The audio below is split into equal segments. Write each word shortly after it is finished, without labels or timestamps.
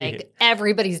Like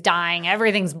everybody's dying,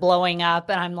 everything's blowing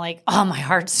up, and I'm like, oh, my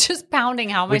heart's just pounding.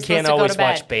 How am I supposed to go to bed? We can't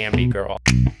always watch Bambi, girl.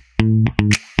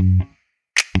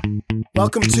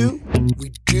 Welcome to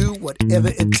We Do Whatever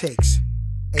It Takes,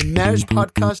 a marriage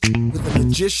podcast with a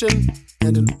magician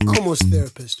and an almost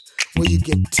therapist, where you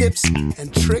get tips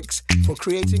and tricks for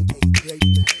creating a great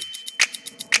marriage.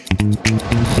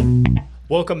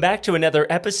 Welcome back to another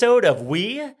episode of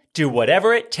We Do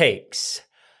Whatever It Takes.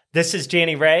 This is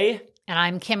Danny Ray. And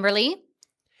I'm Kimberly.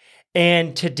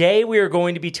 And today we are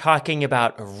going to be talking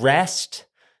about rest,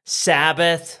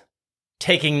 Sabbath,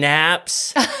 taking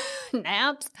naps.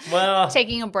 Naps? Well,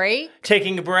 taking a break?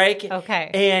 Taking a break. Okay.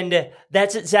 And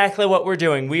that's exactly what we're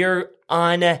doing. We are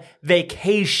on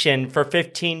vacation for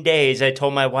 15 days. I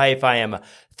told my wife I am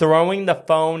throwing the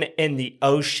phone in the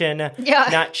ocean,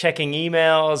 not checking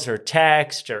emails or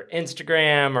text or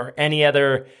Instagram or any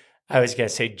other, I was going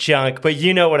to say junk, but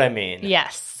you know what I mean.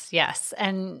 Yes.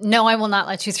 And no, I will not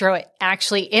let you throw it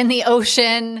actually in the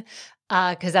ocean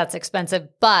because that's expensive.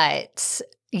 But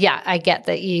yeah, I get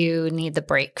that you need the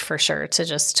break for sure to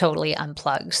just totally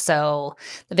unplug. So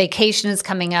the vacation is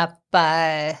coming up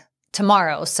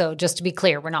tomorrow. So just to be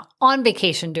clear, we're not on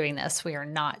vacation doing this. We are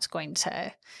not going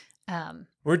to.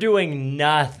 We're doing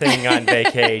nothing on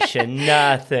vacation.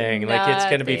 Nothing. Like it's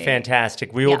going to be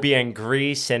fantastic. We will be in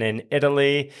Greece and in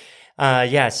Italy.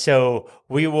 So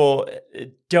we will,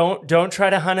 don't try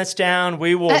to hunt us down.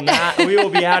 We will not, we will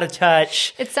be out of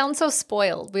touch. It sounds so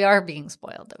spoiled. We are being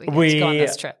spoiled that we get to go on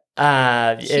this trip.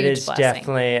 It is blessing.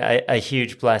 Definitely a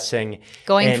huge blessing.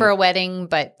 Going for a wedding,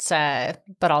 but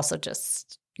also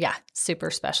just,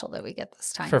 super special that we get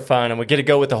this time. For fun. And we get to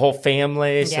go with the whole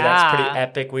family. So that's pretty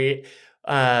epic. We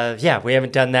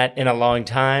haven't done that in a long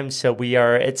time. So we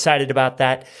are excited about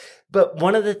that. But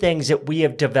one of the things that we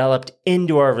have developed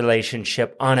into our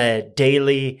relationship on a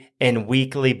daily and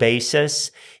weekly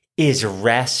basis is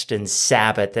rest and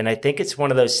Sabbath. And I think it's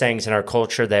one of those things in our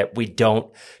culture that we don't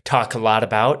talk a lot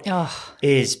about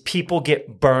is people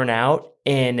get burnout.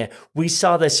 And we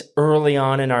saw this early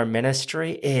on in our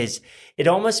ministry is it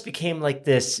almost became like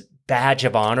this badge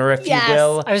of honor, if you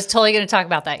will. I was totally going to talk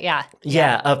about that.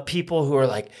 Yeah. Of people who are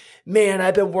like, man,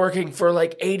 I've been working for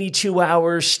like 82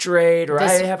 hours straight, or I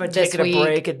haven't taken a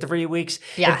break in 3 weeks.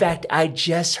 Yeah. In fact, I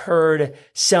just heard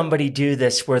somebody do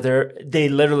this where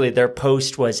their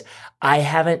post was, I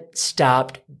haven't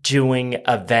stopped doing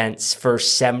events for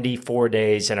 74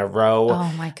 days in a row.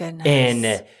 Oh my goodness.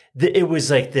 And it was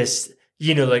like this,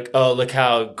 oh, look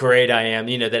how great I am,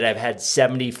 that I've had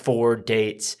 74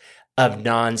 dates of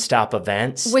nonstop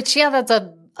events. Which, that's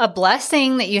a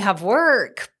blessing that you have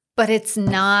work. But it's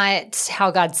not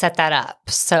how God set that up.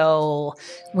 So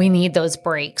we need those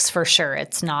breaks for sure.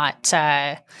 It's not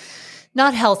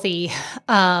healthy.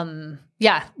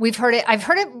 We've heard it. I've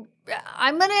heard it.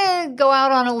 I'm going to go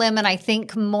out on a limb, and I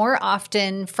think more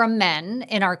often from men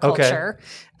in our culture. Okay.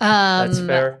 That's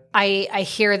fair. I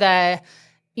hear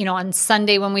on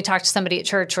Sunday when we talk to somebody at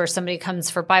church or somebody comes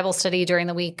for Bible study during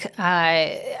the week,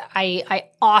 I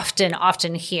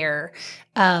often hear,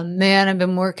 man, I've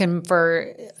been working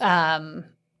for,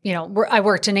 I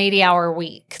worked an 80-hour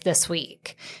week this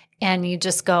week. And you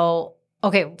just go,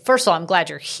 okay, first of all, I'm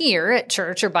glad you're here at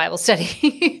church or Bible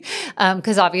study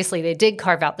because obviously they did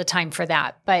carve out the time for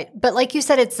that. But like you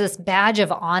said, it's this badge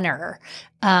of honor.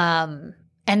 And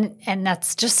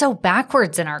that's just so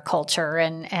backwards in our culture.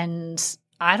 And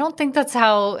I don't think that's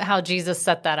how Jesus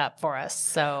set that up for us.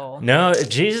 So no,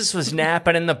 Jesus was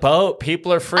napping in the boat.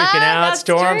 People are freaking out.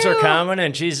 Storms are coming,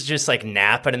 and Jesus just like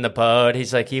napping in the boat.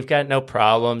 He's like, "You've got no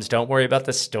problems. Don't worry about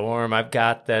the storm. I've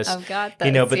got this." But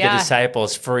the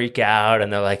disciples freak out,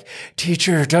 and they're like,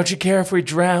 "Teacher, don't you care if we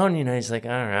drown?" He's like, "All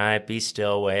right, be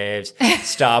still, waves,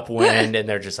 stop wind," and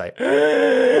they're just like,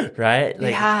 right,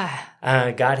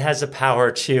 God has the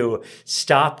power to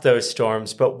stop those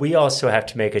storms, but we also have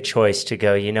to make a choice to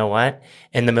go, you know what?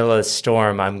 In the middle of the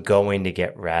storm, I'm going to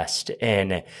get rest.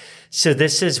 And so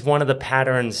this is one of the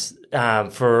patterns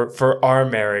for our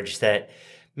marriage that,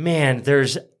 man,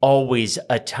 there's always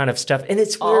a ton of stuff. And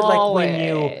it's weird,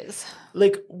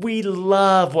 we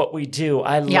love what we do.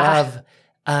 I love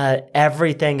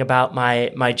everything about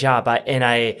my job.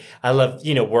 I love,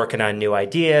 working on new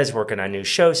ideas, working on new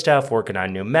show stuff, working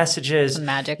on new messages,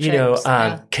 magic tricks,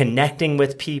 connecting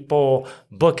with people,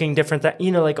 booking different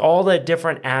things, all the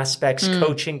different aspects,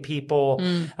 coaching people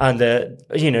on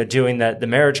doing the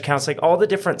marriage counseling, all the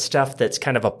different stuff that's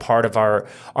kind of a part of our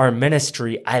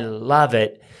ministry. I love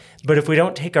it. But if we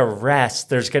don't take a rest,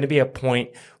 there's going to be a point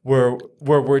where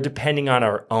we're depending on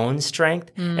our own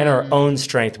strength, and our own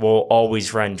strength will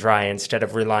always run dry instead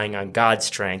of relying on God's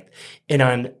strength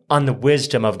and on the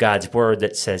wisdom of God's word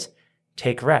that says,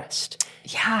 take rest.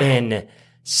 Yeah. And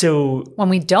so when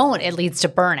we don't, it leads to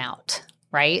burnout,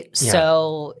 right? Yeah.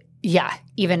 So yeah,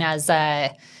 even as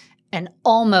an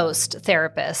almost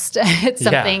therapist, it's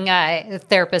something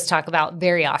therapists talk about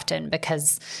very often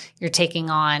because you're taking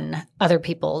on other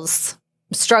people's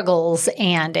struggles,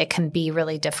 and it can be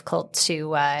really difficult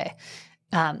to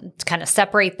kind of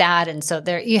separate that. And so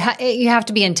there, you have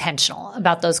to be intentional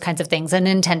about those kinds of things and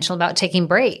intentional about taking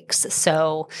breaks.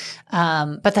 So,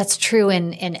 but that's true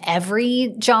in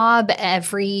every job,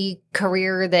 every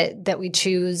career that we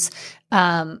choose.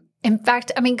 In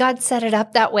fact, I mean, God set it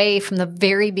up that way from the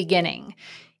very beginning.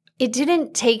 It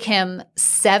didn't take him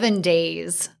 7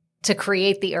 days to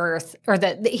create the earth, or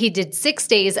that he did 6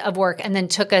 days of work and then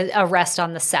took a rest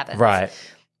on the seventh. Right.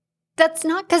 That's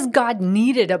not because God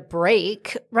needed a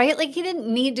break, right? Like he didn't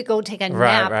need to go take a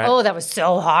nap. Right. Oh, that was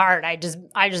so hard. I just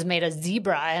made a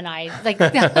zebra, and I like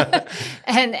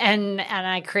and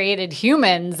I created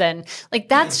humans, and like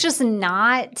that's just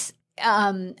not.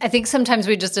 I think sometimes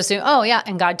we just assume, oh yeah,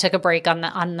 and God took a break on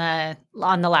the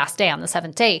last day, on the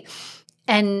seventh day.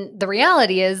 And the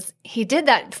reality is he did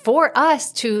that for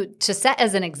us to set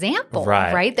as an example,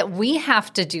 right? That we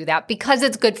have to do that because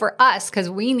it's good for us, because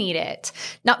we need it,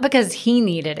 not because he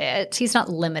needed it. He's not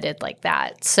limited like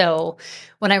that. So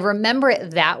when I remember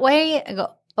it that way, I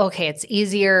go, okay, it's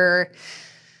easier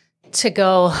to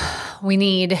go, we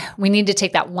need to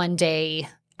take that one day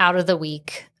out of the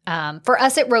week. For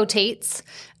us, it rotates.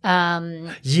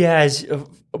 Yes,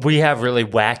 we have really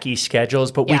wacky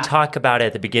schedules, but we talk about it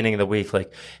at the beginning of the week,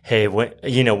 like, hey,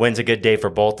 when's a good day for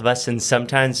both of us? And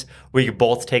sometimes we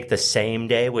both take the same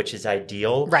day, which is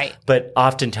ideal. Right. But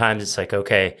oftentimes it's like,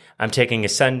 okay, I'm taking a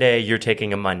Sunday, you're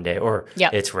taking a Monday, or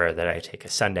it's rare that I take a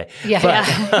Sunday.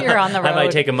 Yeah, you're on the road. I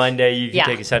might take a Monday, you can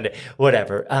take a Sunday,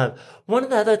 whatever. One of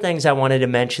the other things I wanted to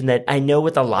mention that I know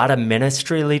with a lot of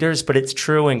ministry leaders, but it's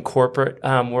true in corporate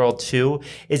world too,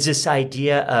 is this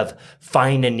idea of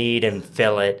find a need and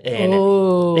fill it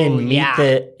and meet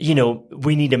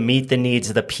we need to meet the needs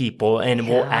of the people, and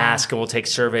we'll ask and we'll take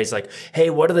surveys like, hey,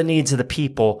 what are the needs of the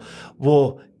people?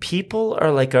 Well, people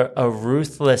are like a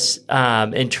ruthless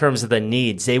in terms of the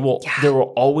needs. There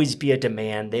will always be a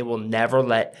demand. They will never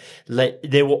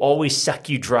they will always suck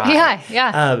you dry.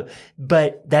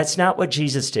 But that's not what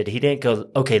Jesus did. He didn't go,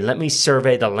 okay, let me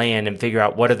survey the land and figure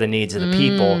out what are the needs of the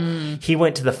people. He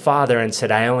went to the Father and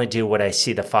said, I only do what I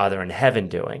see the Father in heaven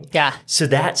doing. Yeah. So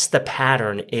that's the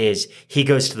pattern, is he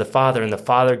goes to the Father and the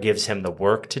Father gives him the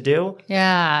work to do.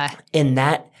 Yeah. And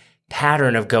that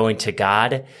pattern of going to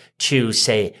God to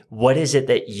say, what is it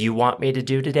that you want me to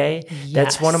do today? Yes.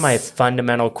 That's one of my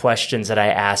fundamental questions that I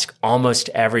ask almost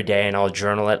every day, and I'll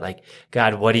journal it like,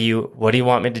 God, what do you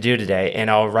want me to do today? And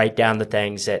I'll write down the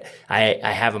things that I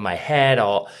have in my head,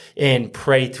 and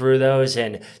pray through those.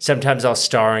 And sometimes I'll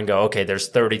star and go, okay, there's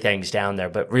 30 things down there,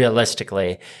 but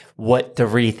realistically, what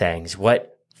 3 things, what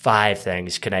 5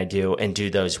 things can I do and do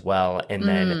those well? And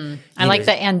then I like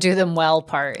the and do them well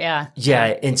part. Yeah.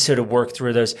 Yeah. And so to work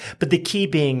through those. But the key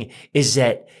being is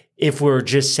that if we're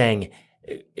just saying,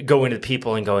 going to the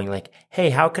people and going like, hey,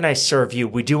 how can I serve you?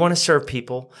 We do want to serve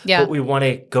people, but we want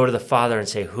to go to the Father and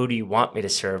say, who do you want me to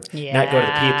serve? Not go to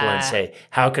the people and say,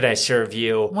 how could I serve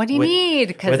you? What do you need?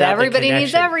 Because everybody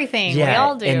needs everything. Yeah, we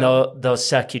all do. And they'll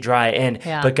suck you dry.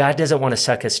 But God doesn't want to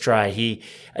suck us dry.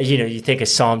 You think of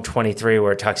Psalm 23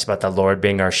 where it talks about the Lord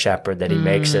being our shepherd, that he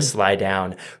makes us lie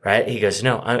down, right? He goes,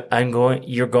 no,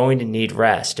 you're going to need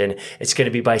rest, and it's going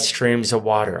to be by streams of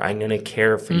water. I'm going to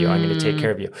care for you. I'm going to take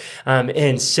care of you.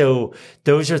 And so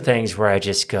those are things where I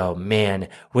just go, man,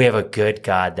 we have a good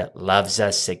God that loves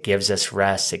us, that gives us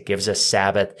rest, that gives us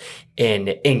Sabbath,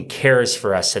 and cares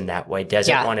for us in that way.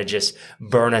 Doesn't want to just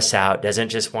burn us out. Doesn't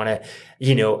just want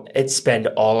to, spend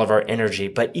all of our energy.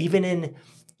 But even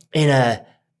in a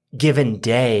given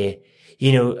day,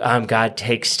 God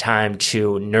takes time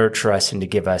to nurture us and to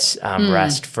give us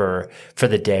rest for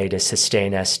the day, to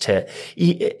sustain us, to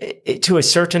a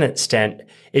certain extent.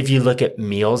 If you look at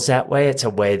meals that way, it's a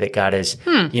way that God is,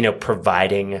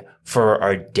 providing for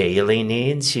our daily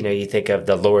needs. You think of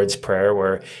the Lord's Prayer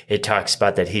where it talks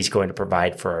about that he's going to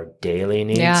provide for our daily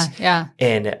needs. Yeah.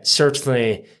 And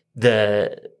certainly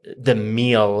the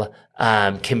meal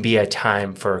can be a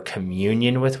time for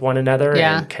communion with one another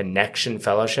and connection,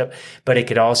 fellowship, but it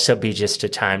could also be just a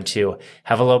time to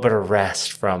have a little bit of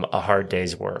rest from a hard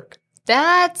day's work.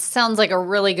 That sounds like a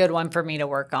really good one for me to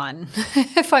work on.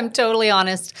 If I'm totally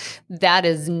honest, that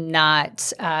is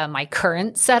not my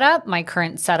current setup. My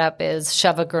current setup is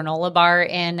shove a granola bar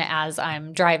in as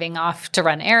I'm driving off to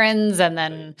run errands and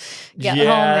then get home.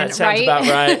 Yeah, that sounds about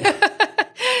right.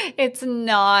 It's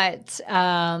not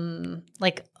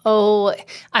like, oh,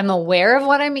 I'm aware of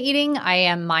what I'm eating. I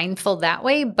am mindful that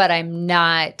way, but I'm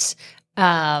not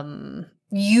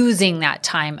using that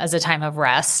time as a time of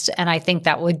rest. And I think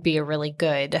that would be a really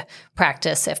good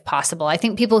practice if possible. I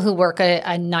think people who work a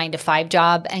 9-to-5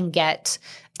 job and get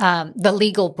the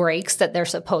legal breaks that they're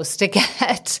supposed to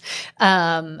get,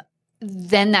 then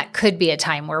that could be a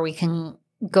time where we can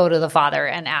go to the Father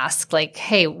and ask, like,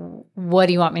 hey, what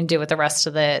do you want me to do with the rest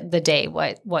of the day?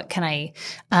 What can I,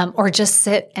 or just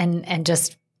sit and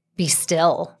just be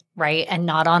still, right? And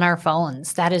not on our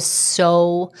phones. That is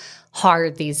so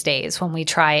hard these days when we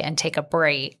try and take a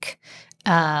break.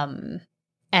 And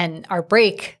our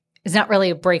break is not really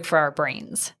a break for our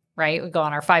brains, right? We go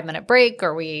on our 5-minute break,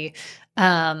 or we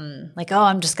like, oh,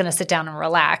 I'm just going to sit down and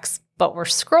relax. But we're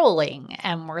scrolling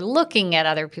and we're looking at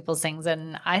other people's things.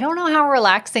 And I don't know how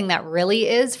relaxing that really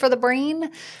is for the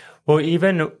brain. Well,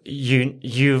 even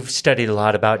you've studied a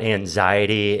lot about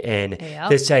anxiety and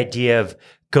this idea of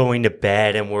going to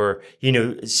bed and we're,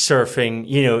 surfing,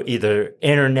 either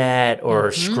internet or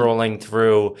scrolling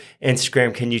through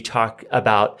Instagram. Can you talk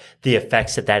about the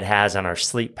effects that has on our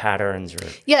sleep patterns?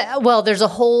 Yeah, well, there's a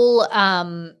whole,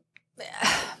 I'm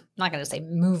not going to say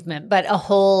movement, but a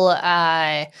whole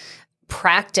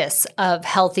practice of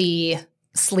healthy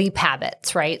sleep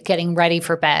habits, right? Getting ready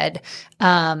for bed.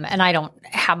 And I don't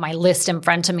have my list in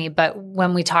front of me, but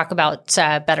when we talk about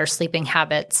better sleeping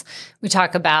habits, we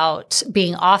talk about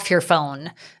being off your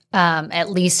phone at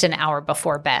least an hour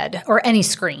before bed, or any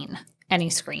screen.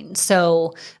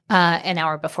 So an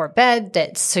hour before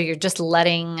bed, so you're just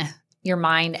letting your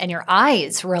mind and your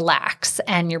eyes relax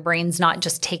and your brain's not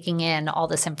just taking in all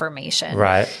this information.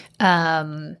 Right.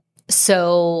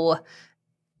 So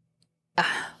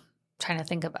trying to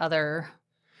think of other.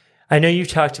 I know you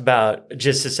talked about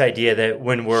just this idea that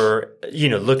when we're,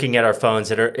 looking at our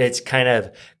phones, it's kind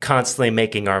of constantly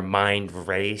making our mind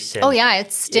race. And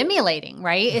it's stimulating,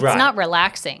 right? It's not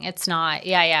relaxing. It's not,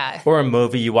 Or a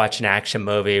movie, you watch an action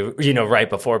movie, right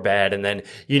before bed, and then,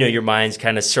 your mind's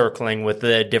kind of circling with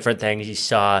the different things you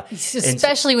saw.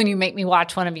 Especially when you make me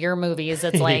watch one of your movies,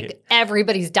 it's like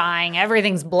everybody's dying,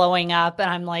 everything's blowing up, and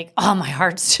I'm like, oh, my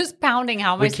heart's just pounding.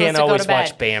 How am I supposed to go to bed? We can't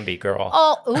always watch Bambi, girl.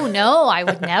 Oh, no, I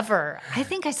would never. I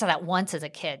think I saw that once as a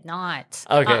kid, not.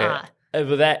 Okay.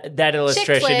 Well, that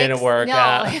illustration didn't work.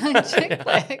 No, chick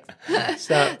flicks.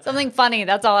 Something funny,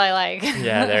 that's all I like.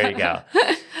 Yeah, there you go.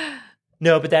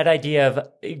 No, but that idea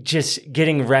of just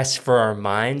getting rest for our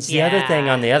minds. The other thing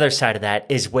on the other side of that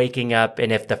is waking up,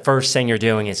 and if the first thing you're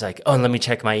doing is like, oh, let me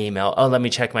check my email. Oh, let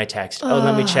me check my text. Oh,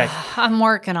 let me check. I'm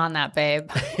working on that, babe.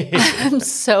 I'm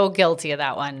so guilty of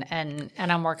that one, and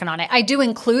I'm working on it. I do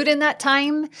include in that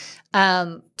time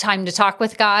to talk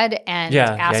with God and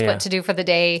ask what to do for the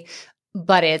day,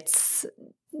 but it's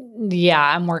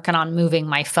I'm working on moving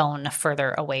my phone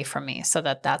further away from me so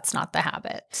that that's not the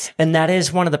habit. And that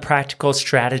is one of the practical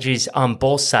strategies on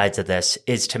both sides of this,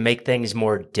 is to make things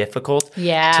more difficult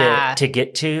to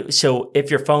get to. So if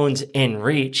your phone's in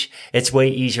reach, it's way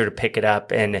easier to pick it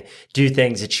up and do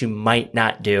things that you might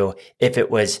not do if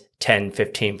it was 10,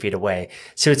 15 feet away.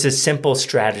 So it's a simple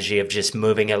strategy of just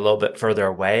moving it a little bit further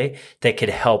away that could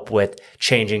help with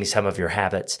changing some of your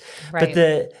habits. Right.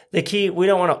 But the key, we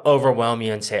don't want to overwhelm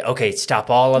you and say, okay,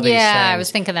 stop all of these things. Yeah, I was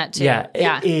thinking that too. Yeah.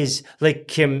 It is like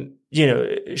Kim,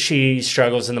 she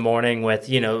struggles in the morning with,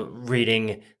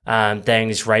 reading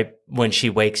things right when she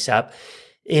wakes up.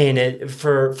 And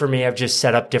for me, I've just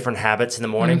set up different habits in the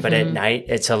morning, but at night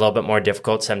it's a little bit more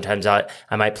difficult. Sometimes I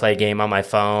might play a game on my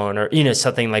phone, or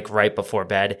something like right before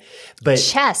bed. But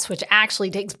chess, which actually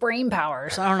takes brain power,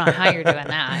 so I don't know how you're doing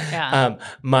that. Yeah.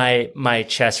 My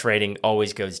chess rating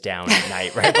always goes down at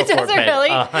night right before bed. Really?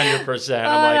 100%.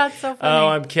 I'm like, that's so funny. Oh,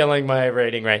 I'm killing my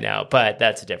rating right now, but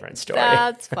that's a different story.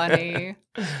 That's funny.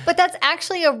 But that's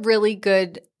actually a really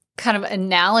good kind of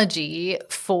analogy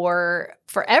for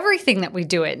everything that we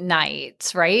do at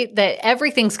night, right? That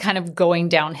everything's kind of going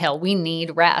downhill. We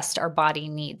need rest. Our body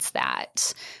needs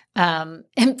that.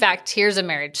 In fact, here's a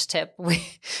marriage tip.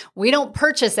 We don't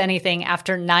purchase anything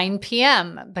after 9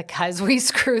 p.m. because we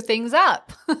screw things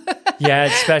up. Yeah,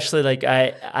 especially like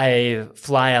I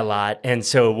fly a lot, and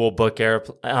so we'll book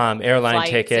airline flights,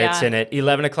 tickets, and at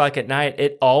 11 o'clock at night,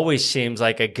 it always seems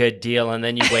like a good deal, and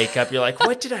then you wake up, you're like,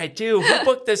 what did I do? Who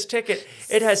booked this ticket?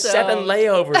 It has 7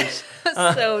 layovers.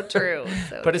 So true.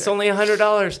 But it's only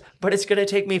 $100, but it's going to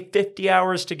take me 50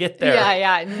 hours to get there.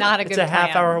 Yeah, not a good plan. It's a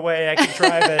half hour away. I can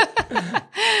drive it.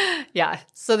 Yeah.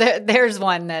 So there's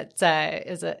one that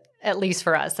is at least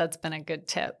for us, that's been a good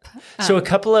tip. So a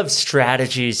couple of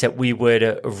strategies that we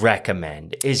would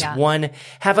recommend is one,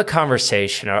 have a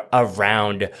conversation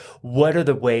around what are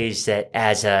the ways that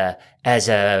as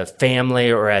a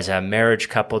family or as a marriage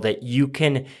couple that you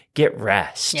can get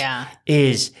rest. Yeah.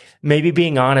 Is maybe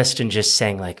being honest and just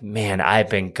saying like, man, I've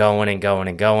been going and going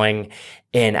and going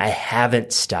and I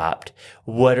haven't stopped.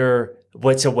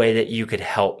 What's a way that you could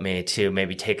help me to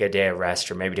maybe take a day of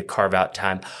rest or maybe to carve out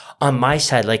time? On my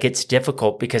side, like it's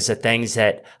difficult because the things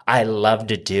that I love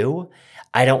to do,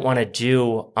 I don't want to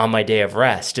do on my day of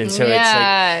rest. And so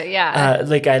it's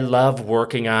like I love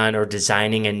working on or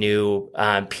designing a new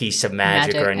piece of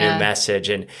magic or a new message.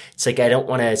 And it's like, I don't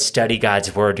want to study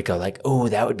God's word to go like, oh,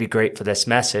 that would be great for this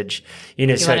message.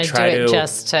 So I try to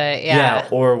just to,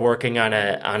 or working on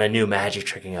a new magic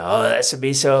trick and go, oh, this would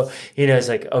be so, it's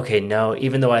like, okay, no,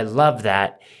 even though I love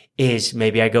that, is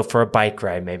maybe I go for a bike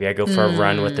ride. Maybe I go for a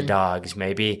run with the dogs.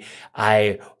 Maybe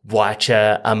I watch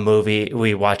a movie.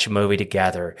 We watch a movie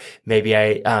together. Maybe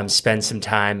I spend some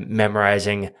time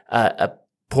memorizing a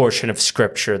portion of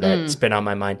scripture that's been on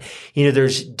my mind.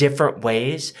 There's different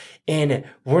ways. And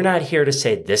we're not here to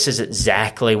say this is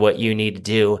exactly what you need to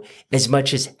do as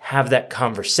much as have that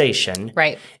conversation.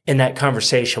 Right. And that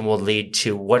conversation will lead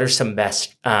to what are some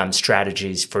best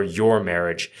strategies for your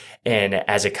marriage. And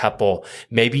as a couple,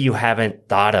 maybe you haven't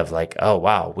thought of like, oh,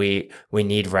 wow, we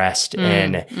need rest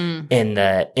and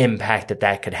the impact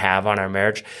that could have on our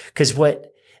marriage. Because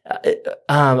what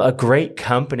a great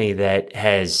company that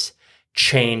has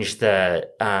changed the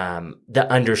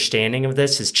understanding of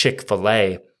this is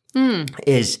Chick-fil-A.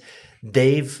 Is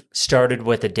they've started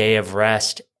with a day of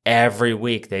rest every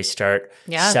week. They start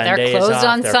Sunday they're closed is off.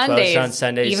 on They're Sundays, closed on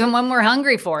Sundays, even when we're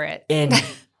hungry for it. And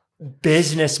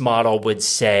business model would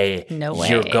say, no way.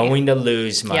 You're going to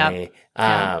lose money.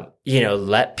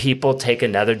 Let people take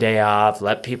another day off,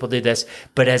 let people do this.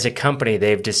 But as a company,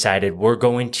 they've decided we're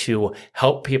going to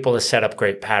help people to set up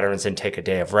great patterns and take a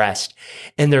day of rest.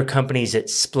 And their company's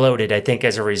exploded, I think,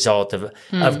 as a result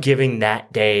of giving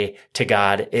that day to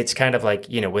God. It's kind of like,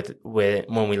 with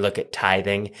when we look at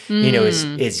tithing,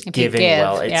 is giving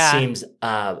well. It seems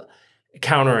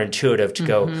counterintuitive to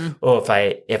go, oh,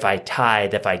 if I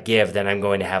tithe, if I give, then I'm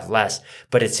going to have less.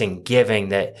 But it's in giving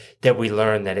that we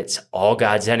learn that it's all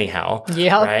God's anyhow.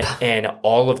 Right? And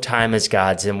all of time is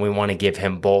God's, and we want to give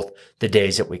him both the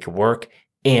days that we could work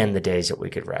and the days that we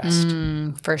could rest.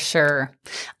 For sure.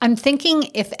 I'm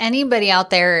thinking if anybody out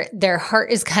there, their heart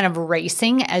is kind of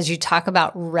racing as you talk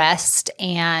about rest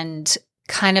and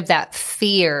kind of that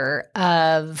fear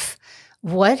of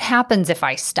what happens if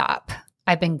I stop?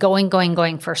 I've been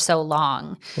going for so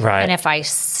long. Right. And if I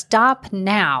stop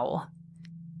now,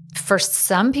 for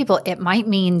some people, it might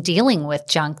mean dealing with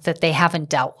junk that they haven't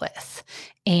dealt with.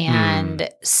 And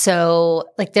so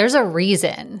like there's a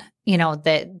reason,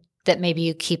 that maybe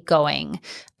you keep going.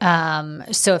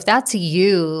 So if that's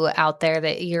you out there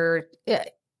that you're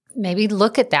maybe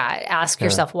look at that, ask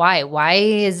yourself why. Why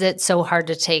is it so hard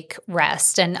to take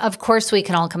rest? And of course, we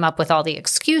can all come up with all the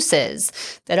excuses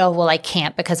that, oh, well, I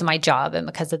can't because of my job and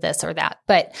because of this or that.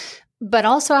 But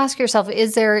also ask yourself,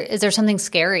 is there something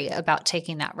scary about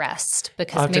taking that rest?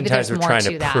 Because oftentimes maybe there's more we're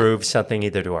trying to prove something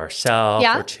either to ourselves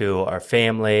or to our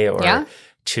family or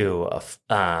to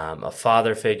a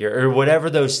father figure or whatever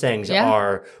those things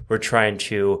are. We're trying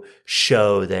to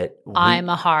show that I'm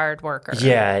a hard worker.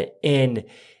 Yeah. And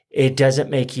it doesn't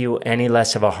make you any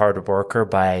less of a hard worker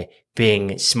by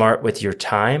being smart with your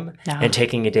time and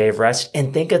taking a day of rest.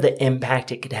 And think of the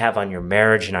impact it could have on your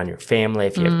marriage and on your family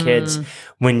if you have kids.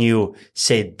 When you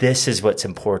say this is what's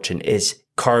important, is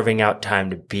carving out time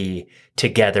to be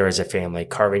together as a family,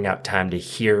 carving out time to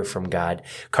hear from God,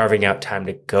 carving out time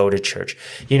to go to church.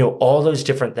 All those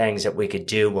different things that we could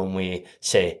do when we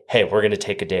say, hey, we're going to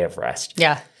take a day of rest.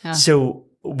 Yeah. So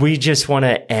we just want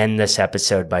to end this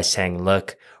episode by saying,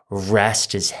 look,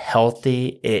 rest is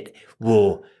healthy. It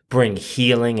will bring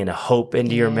healing and hope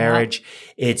into your marriage.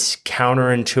 It's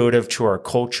counterintuitive to our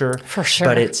culture. For sure.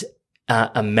 But it's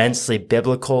immensely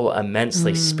biblical,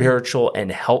 immensely spiritual, and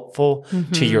helpful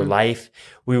to your life.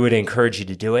 We would encourage you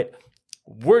to do it.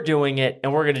 we're doing it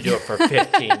and we're going to do it for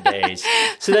 15 days.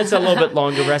 So that's a little bit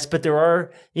longer rest, but there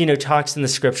are, talks in the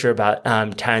scripture about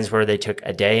times where they took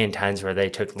a day and times where they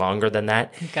took longer than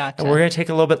that. Gotcha. And we're going to take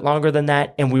a little bit longer than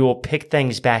that, and we will pick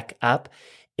things back up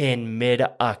in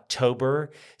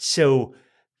mid-October. So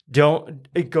don't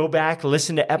go back,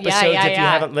 listen to episodes if you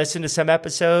haven't listened to some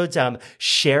episodes.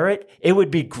 Share it. It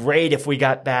would be great if we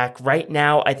got back. Right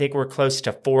now, I think we're close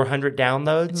to 400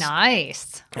 downloads.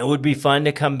 Nice. It would be fun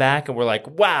to come back and we're like,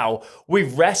 wow,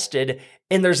 we've rested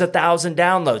and there's 1,000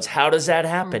 downloads. How does that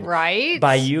happen? Right.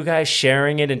 By you guys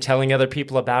sharing it and telling other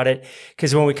people about it.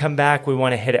 Because when we come back, we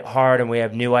want to hit it hard and we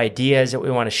have new ideas that we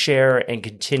want to share and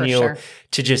continue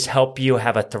to just help you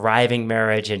have a thriving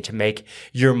marriage and to make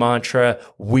your mantra,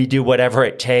 we do whatever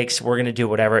it takes. We're going to do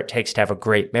whatever it takes to have a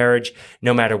great marriage,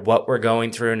 no matter what we're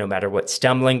going through, no matter what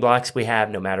stumbling blocks we have,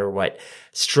 no matter what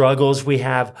struggles we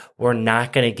have. We're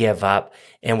not going to give up,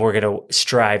 and we're going to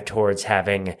strive towards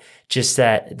having just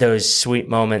those sweet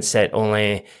moments that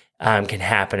only can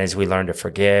happen as we learn to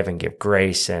forgive and give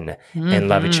grace and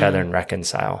love each other and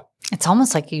reconcile. It's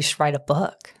almost like you should write a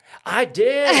book. I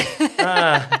did.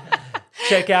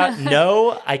 Check out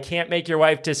No, I Can't Make Your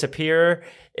Wife Disappear.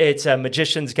 It's a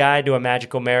magician's guide to a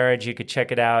magical marriage. You could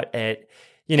check it out at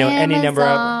any number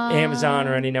of Amazon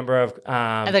or any number of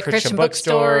the Christian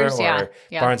bookstores or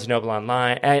Barnes & Noble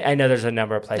online. I know there's a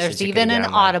number of places. There's even an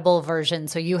Audible version,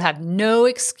 so you have no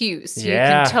excuse. You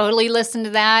can totally listen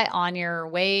to that on your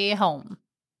way home.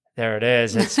 There it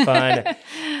is. It's fun.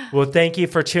 Well, thank you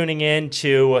for tuning in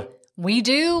to We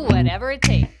Do Whatever It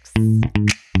Takes.